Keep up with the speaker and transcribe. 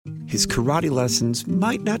his karate lessons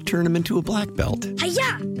might not turn him into a black belt.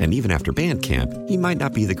 Hi-ya! And even after band camp, he might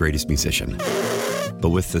not be the greatest musician.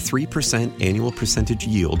 But with the 3% annual percentage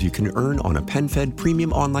yield you can earn on a PenFed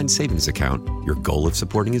premium online savings account, your goal of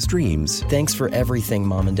supporting his dreams... Thanks for everything,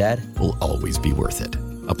 Mom and Dad. ...will always be worth it.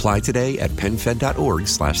 Apply today at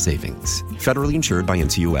PenFed.org/savings. Federally insured by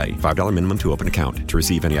NCUA. $5 minimum to open account. To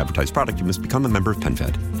receive any advertised product, you must become a member of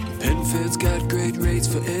PenFed. PenFed's got great rates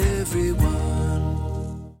for everyone.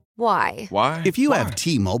 Why? Why? If you have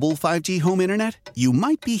T-Mobile 5G home internet, you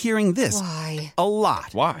might be hearing this Why? a lot.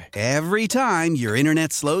 Why? Every time your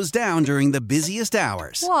internet slows down during the busiest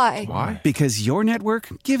hours. Why? Why? Because your network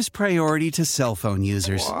gives priority to cell phone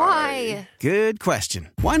users. Why? Good question.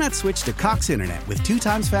 Why not switch to Cox Internet with 2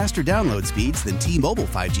 times faster download speeds than T-Mobile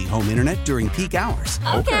 5G home internet during peak hours?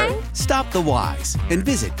 Okay. Stop the whys and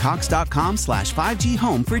visit cox.com/5G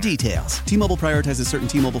home for details. T-Mobile prioritizes certain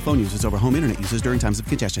T-Mobile phone users over home internet users during times of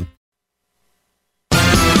congestion.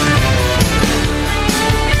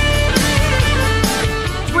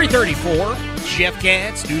 3:34, Jeff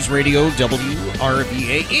Katz, News Radio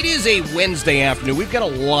WRVA. It is a Wednesday afternoon. We've got a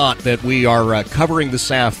lot that we are covering this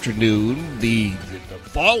afternoon. The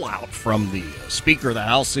fallout from the Speaker of the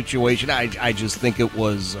House situation. I just think it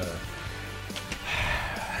was...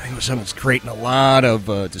 I think it was something that's creating a lot of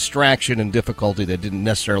distraction and difficulty that didn't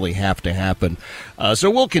necessarily have to happen. So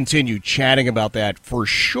we'll continue chatting about that for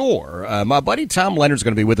sure. My buddy Tom Leonard's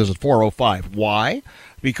going to be with us at 4:05. Why?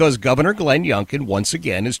 Because Governor Glenn Youngkin, once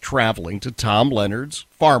again, is traveling to Tom Leonard's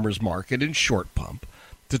Farmers Market in Short Pump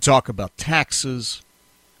to talk about taxes,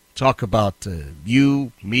 talk about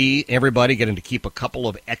you, me, everybody getting to keep a couple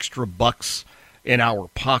of extra bucks in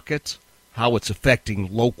our pocket, how it's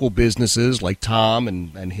affecting local businesses like Tom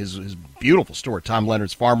and his beautiful store, Tom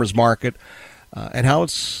Leonard's Farmers Market, and how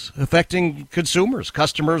it's affecting consumers,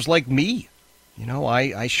 customers like me. You know,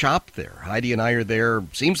 I shop there. Heidi and I are there,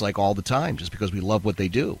 seems like all the time, just because we love what they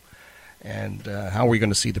do. And how are we going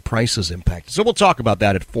to see the prices impacted? So we'll talk about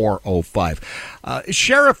that at 4:05.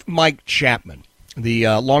 Sheriff Mike Chapman, the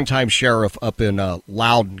longtime sheriff up in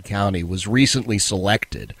Loudoun County, was recently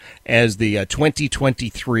selected as the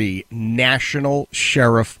 2023 National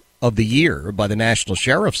Sheriff of the Year by the National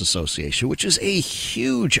Sheriff's Association, which is a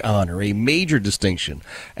huge honor, a major distinction.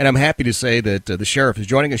 And I'm happy to say that the sheriff is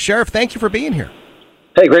joining us. Sheriff, thank you for being here.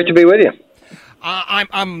 Hey, great to be with you.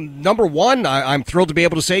 I'm number one. I'm thrilled to be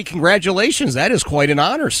able to say congratulations. That is quite an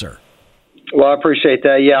honor, sir. Well, I appreciate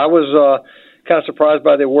that. Yeah, I was kind of surprised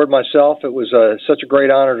by the award myself. It was such a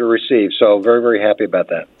great honor to receive, so very, very happy about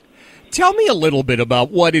that. Tell me a little bit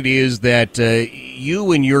about what it is that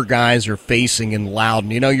you and your guys are facing in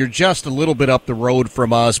Loudoun. You know, you're just a little bit up the road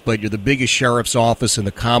from us, but you're the biggest sheriff's office in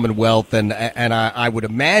the Commonwealth, and I would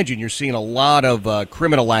imagine you're seeing a lot of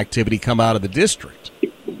criminal activity come out of the district.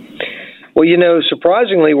 Well, you know,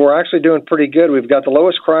 surprisingly, we're actually doing pretty good. We've got the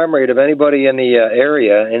lowest crime rate of anybody in the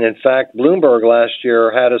area, and in fact, Bloomberg last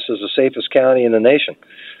year had us as the safest county in the nation.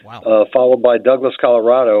 Wow. Followed by Douglas,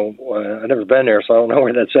 Colorado. I've never been there, so I don't know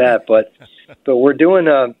where that's at. But we're doing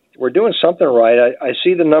something right. I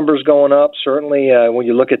see the numbers going up. Certainly, when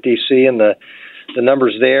you look at D.C. and the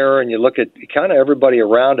numbers there, and you look at kind of everybody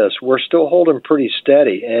around us, we're still holding pretty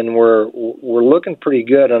steady, and we're looking pretty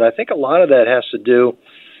good. And I think a lot of that has to do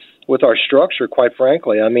with our structure, quite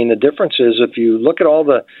frankly. I mean, the difference is if you look at all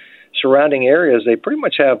the surrounding areas, they pretty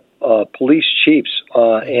much have police chiefs,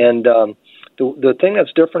 and the thing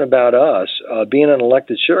that's different about us, being an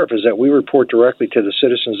elected sheriff, is that we report directly to the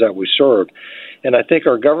citizens that we serve. And I think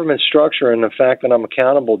our government structure and the fact that I'm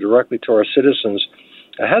accountable directly to our citizens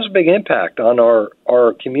has a big impact on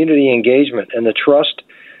our community engagement and the trust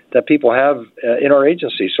that people have in our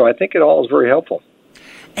agency. So I think it all is very helpful.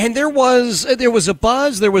 And there was a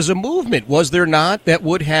buzz, there was a movement, was there not, that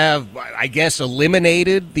would have, I guess,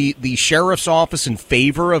 eliminated the sheriff's office in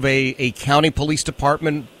favor of a county police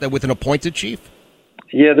department with an appointed chief?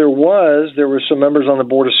 Yeah, there were some members on the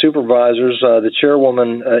Board of Supervisors, the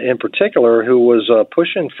chairwoman in particular, who was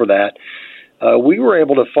pushing for that. We were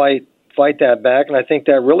able to fight that back, and I think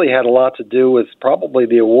that really had a lot to do with probably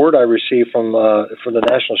the award I received from the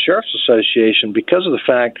National Sheriff's Association, because of the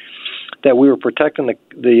fact that we were protecting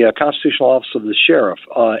the constitutional office of the sheriff,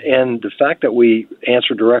 and the fact that we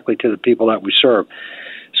answer directly to the people that we serve.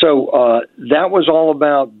 So that was all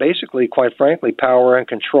about, basically, quite frankly, power and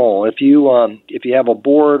control. If you have a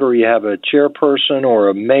board, or you have a chairperson or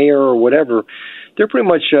a mayor or whatever, they're pretty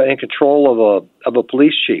much in control of a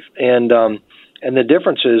police chief. And the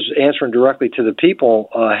difference is answering directly to the people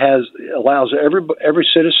allows every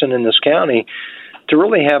citizen in this county to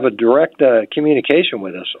really have a direct communication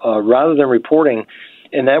with us rather than reporting.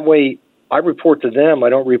 And that way, I report to them. I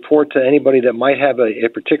don't report to anybody that might have a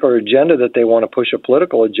particular agenda that they want to push, a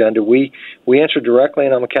political agenda. We answer directly,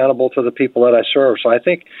 and I'm accountable to the people that I serve. So I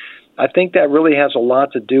think that really has a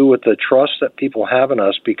lot to do with the trust that people have in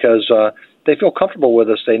us, because they feel comfortable with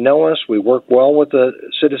us. They know us. We work well with the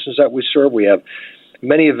citizens that we serve. We have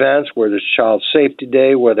many events where there's Child Safety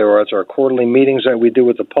Day, whether it's our quarterly meetings that we do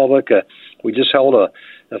with the public. We just held a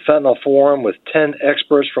fentanyl forum with 10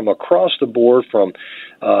 experts from across the board, from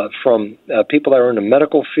people that are in the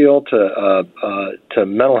medical field to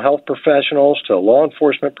mental health professionals to law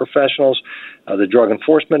enforcement professionals, the Drug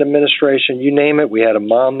Enforcement Administration, you name it. We had a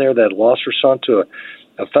mom there that lost her son to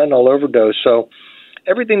a fentanyl overdose. So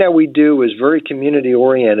everything that we do is very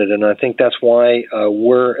community-oriented, and I think that's why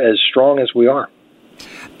we're as strong as we are.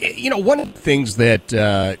 You know, one of the things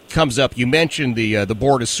that comes up, you mentioned the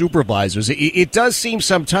Board of Supervisors. It does seem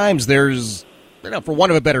sometimes there's, for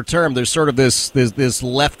want of a better term, there's sort of this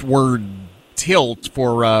leftward tilt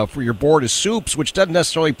for your Board of Supes, which doesn't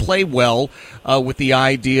necessarily play well with the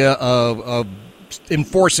idea of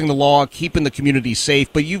enforcing the law, keeping the community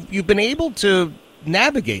safe. But you've been able to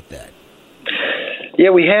navigate that. Yeah,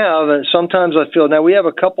 we have, and sometimes I feel now we have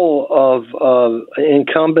a couple of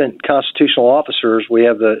incumbent constitutional officers. We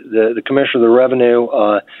have the Commissioner of the Revenue,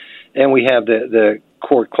 and we have the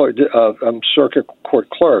court clerk, circuit court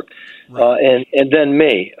clerk, right. and then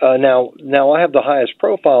me. Now I have the highest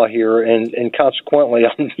profile here, and consequently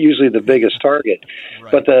I'm usually the biggest target.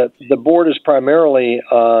 Right. But the board is primarily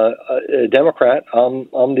a Democrat. I'm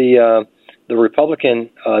the Republican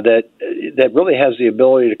that really has the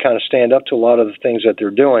ability to kind of stand up to a lot of the things that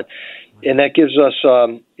they're doing. And that gives us,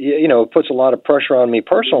 it puts a lot of pressure on me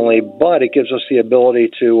personally, but it gives us the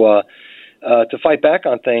ability to fight back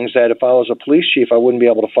on things that if I was a police chief, I wouldn't be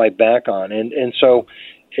able to fight back on. And so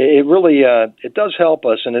it really, it does help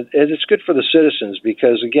us, and it's good for the citizens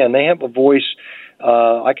because, again, they have a voice.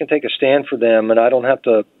 I can take a stand for them, and I don't have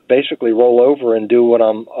to basically roll over and do what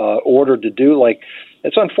I'm ordered to do. Like,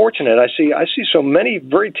 it's unfortunate. I see so many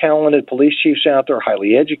very talented police chiefs out there,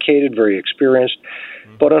 highly educated, very experienced,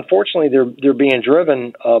 but unfortunately they're being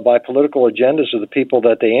driven by political agendas of the people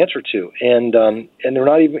that they answer to, and they're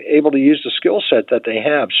not even able to use the skill set that they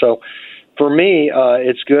have. So for me,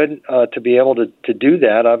 it's good to be able to do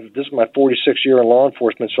that. This is my 46th year in law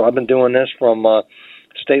enforcement, so I've been doing this from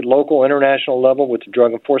state, local, international level with the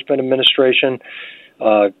Drug Enforcement Administration,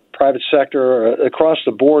 private sector, across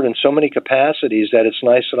the board in so many capacities that it's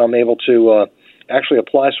nice that I'm able to actually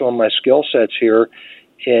apply some of my skill sets here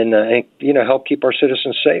and help keep our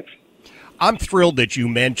citizens safe. I'm thrilled that you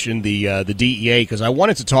mentioned the DEA because I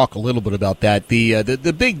wanted to talk a little bit about that.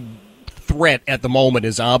 The big threat at the moment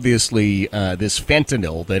is obviously this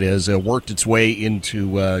fentanyl that has worked its way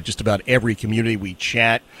into just about every community. We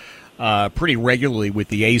chat pretty regularly with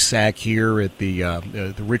the ASAC here at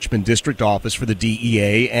the Richmond District Office for the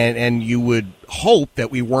DEA, and you would hope that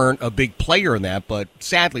we weren't a big player in that, but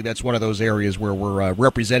sadly that's one of those areas where we're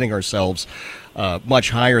representing ourselves much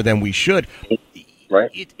higher than we should. Right.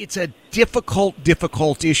 It's a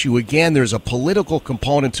difficult issue. Again, there's a political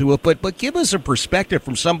component to it, but give us a perspective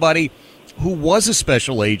from somebody who was a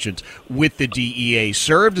special agent with the DEA,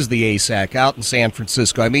 served as the ASAC out in San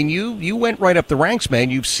Francisco. I mean, you went right up the ranks, man.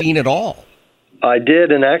 You've seen it all. I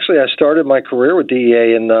did, and actually I started my career with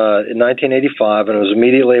DEA in 1985, and it was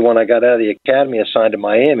immediately when I got out of the academy assigned to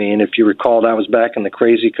Miami. And if you recall, that was back in the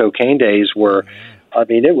crazy cocaine days where, I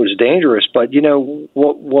mean, it was dangerous. But,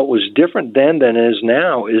 what was different then than it is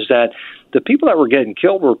now is that the people that were getting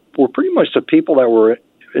killed were pretty much the people that were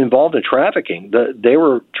involved in trafficking. They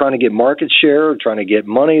were trying to get market share, trying to get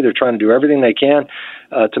money. They're trying to do everything they can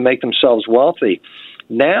to make themselves wealthy.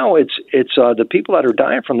 Now it's the people that are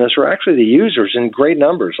dying from this are actually the users in great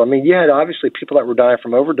numbers. I mean, you had obviously people that were dying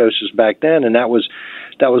from overdoses back then, and that was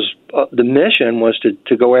the mission was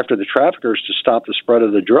to go after the traffickers to stop the spread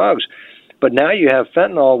of the drugs. But now you have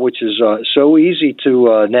fentanyl, which is so easy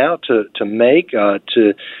to make,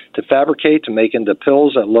 to fabricate, to make into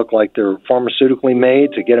pills that look like they're pharmaceutically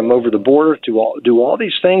made, to get them over the border, to do all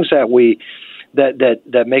these things that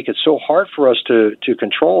make it so hard for us to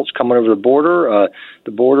control. It's coming over the border.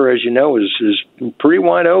 The border, as you know, is pretty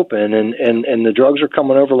wide open, and the drugs are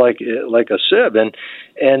coming over like a sieve.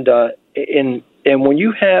 And when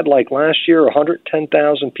you had, like last year,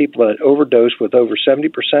 110,000 people that overdosed, with over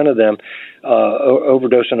 70% of them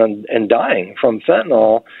overdosing and dying from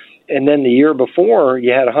fentanyl, and then the year before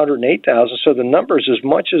you had 108,000. So the numbers, as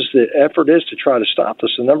much as the effort is to try to stop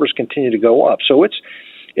this, the numbers continue to go up. So it's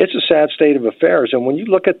a sad state of affairs. And when you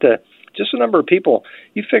look at the just the number of people.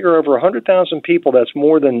 You figure over 100,000 people, that's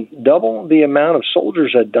more than double the amount of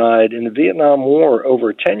soldiers that died in the Vietnam War over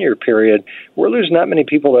a 10-year period. We're losing that many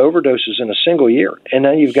people to overdoses in a single year. And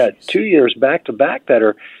now you've got 2 years back-to-back that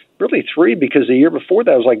are really 3, because the year before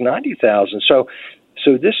that was like 90,000. So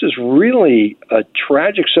this is really a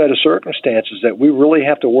tragic set of circumstances that we really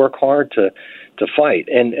have to work hard to fight,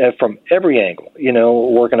 and from every angle,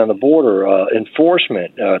 working on the border,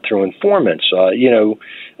 enforcement, through informants,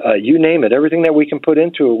 you name it, everything that we can put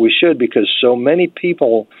into it, we should, because so many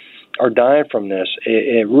people are dying from this.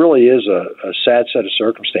 It really is a sad set of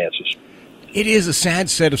circumstances. It is a sad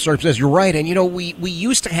set of circumstances. You're right. And, we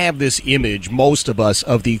used to have this image, most of us,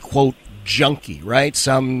 of the, quote, junkie, right?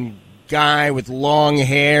 Some guy with long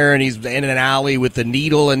hair, and he's in an alley with the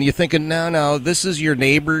needle, and you're thinking, no, this is your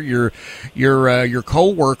neighbor, your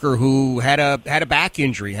coworker who had a back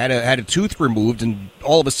injury, had a tooth removed, and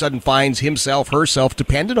all of a sudden finds herself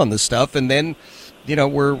dependent on this stuff, and then,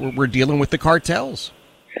 we're dealing with the cartels.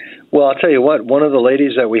 Well, I'll tell you what, one of the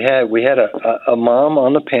ladies that we had a mom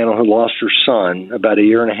on the panel who lost her son about a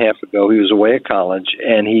year and a half ago. He was away at college,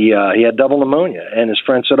 and he had double pneumonia, and his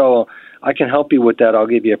friend said, "Oh, I can help you with that. I'll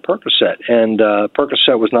give you a Percocet." And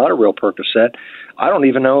Percocet was not a real Percocet. I don't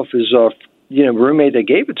even know if his roommate that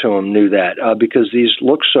gave it to him knew that, because these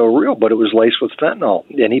look so real, but it was laced with fentanyl,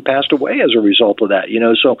 and he passed away as a result of that.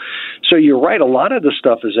 So you're right. A lot of the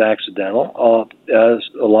stuff is accidental.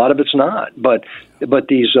 A lot of it's not. But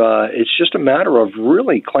these, it's just a matter of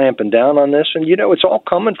really clamping down on this, and it's all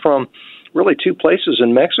coming from really two places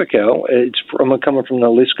in Mexico. It's coming from the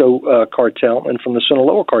Jalisco cartel and from the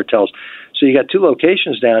Sinaloa cartels. So you got two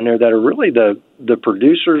locations down there that are really the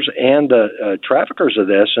producers and the traffickers of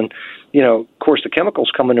this. And, of course, the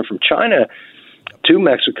chemicals coming in from China to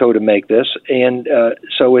Mexico to make this. And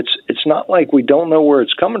so it's not like we don't know where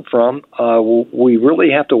it's coming from. We really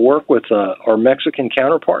have to work with our Mexican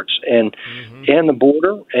counterparts and the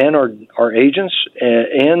border and our agents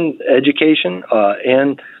and education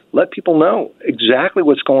and let people know exactly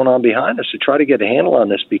what's going on behind us to try to get a handle on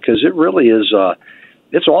this, because it really is,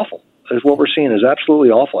 it's awful. What we're seeing is absolutely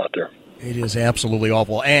awful out there. It is absolutely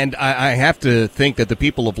awful. And I have to think that the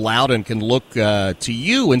people of Loudoun can look to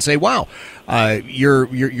you and say, wow,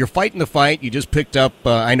 you're fighting the fight. You just picked up,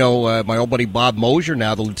 I know my old buddy Bob Mosier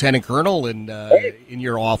now, the lieutenant colonel in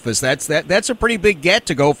your office. That's a pretty big get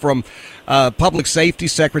to go from public safety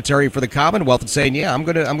secretary for the Commonwealth and saying, yeah, I'm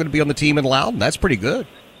gonna be on the team in Loudoun. That's pretty good.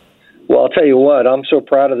 Well, I'll tell you what, I'm so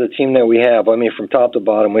proud of the team that we have. I mean, from top to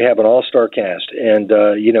bottom, we have an all-star cast. And,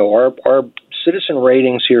 our citizen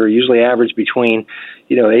ratings here usually average between,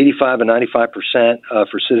 85 and 95%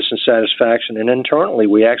 for citizen satisfaction. And internally,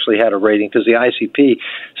 we actually had a rating because the ICP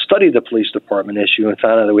studied the police department issue and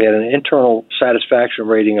found out that we had an internal satisfaction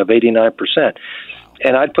rating of 89%.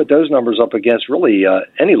 And I'd put those numbers up against really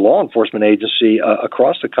any law enforcement agency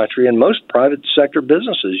across the country and most private sector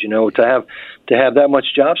businesses, to have that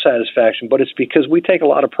much job satisfaction. But it's because we take a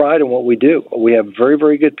lot of pride in what we do. We have very,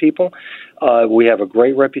 very good people. We have a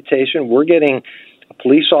great reputation. We're getting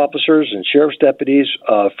police officers and sheriff's deputies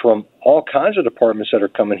from all kinds of departments that are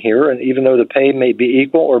coming here. And even though the pay may be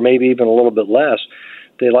equal or maybe even a little bit less,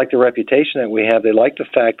 they like the reputation that we have. They like the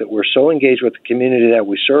fact that we're so engaged with the community that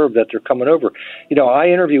we serve that they're coming over. I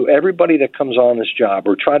interview everybody that comes on this job,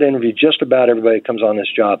 or try to interview just about everybody that comes on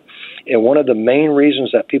this job. And one of the main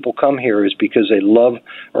reasons that people come here is because they love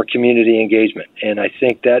our community engagement. And I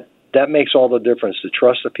think that makes all the difference, the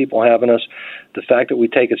trust that people have in us, the fact that we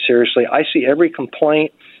take it seriously. I see every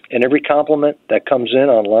complaint and every compliment that comes in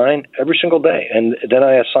online every single day. And then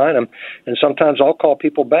I assign them, and sometimes I'll call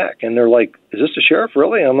people back, and they're like, "Is this the sheriff,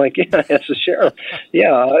 really?" I'm like, "Yeah, it's the sheriff."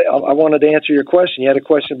 "Yeah, I wanted to answer your question. You had a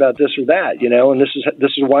question about this or that, and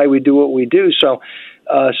this is why we do what we do." So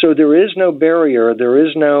there is no barrier. There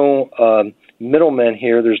is no middlemen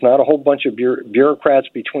here. There's not a whole bunch of bureaucrats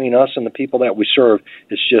between us and the people that we serve.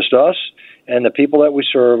 It's just us and the people that we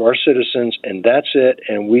serve, our citizens, and that's it.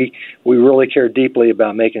 And we really care deeply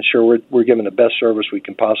about making sure we're giving the best service we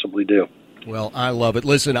can possibly do. Well, I love it.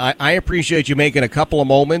 Listen, I appreciate you making a couple of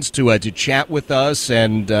moments to chat with us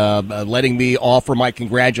and letting me offer my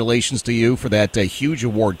congratulations to you for that huge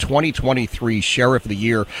award, 2023 Sheriff of the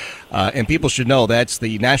Year. And people should know that's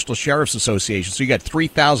the National Sheriff's Association. So you got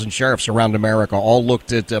 3,000 sheriffs around America all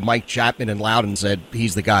looked at Mike Chapman in Loudoun and said,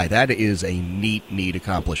 he's the guy. That is a neat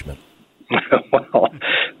accomplishment.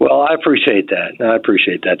 Well, I appreciate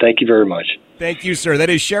that. Thank you very much. Thank you, sir. That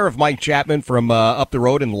is Sheriff Mike Chapman from up the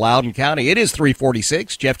road in Loudoun County. It is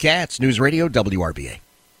 346. Jeff Katz, News Radio, WRBA.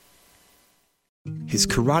 His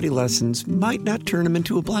karate lessons might not turn him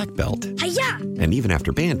into a black belt. Hi-ya! And even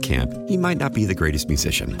after band camp, he might not be the greatest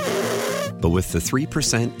musician. But with the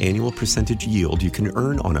 3% annual percentage yield you can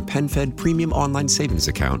earn on a PenFed premium online savings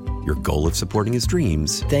account, your goal of supporting his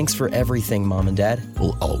dreams... Thanks for everything, Mom and Dad.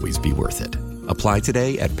 ...will always be worth it. Apply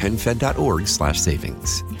today at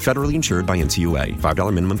PenFed.org/savings. Federally insured by NCUA.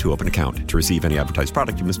 $5 minimum to open account. To receive any advertised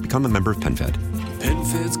product, you must become a member of PenFed.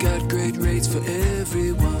 PenFed's got great rates for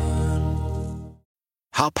everyone.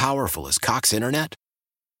 How powerful is Cox Internet?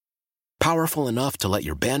 Powerful enough to let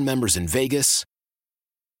your band members in Vegas,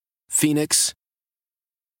 Phoenix,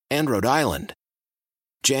 and Rhode Island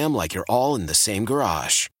jam like you're all in the same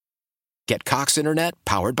garage. Get Cox Internet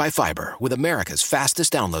powered by fiber with America's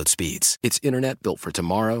fastest download speeds. It's internet built for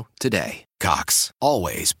tomorrow, today. Cox,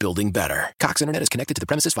 always building better. Cox Internet is connected to the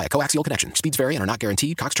premises via coaxial connection. Speeds vary and are not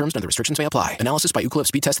guaranteed. Cox terms and other restrictions may apply. Analysis by Ookla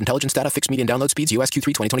Speed Test Intelligence Data. Fixed median download speeds. US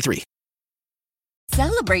Q3 2023.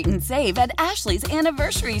 Celebrate and save at Ashley's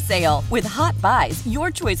Anniversary Sale. With Hot Buys, your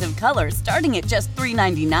choice of colors starting at just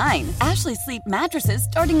 $3.99. Ashley Sleep mattresses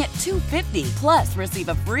starting at $2.50. Plus, receive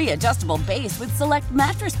a free adjustable base with select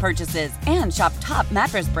mattress purchases. And shop top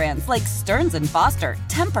mattress brands like Stearns & Foster,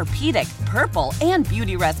 Tempur-Pedic, Purple, and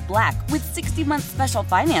Beautyrest Black with 60-month special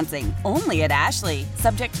financing. Only at Ashley.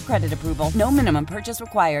 Subject to credit approval. No minimum purchase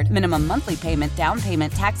required. Minimum monthly payment, down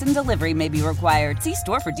payment, tax, and delivery may be required. See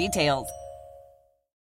store for details.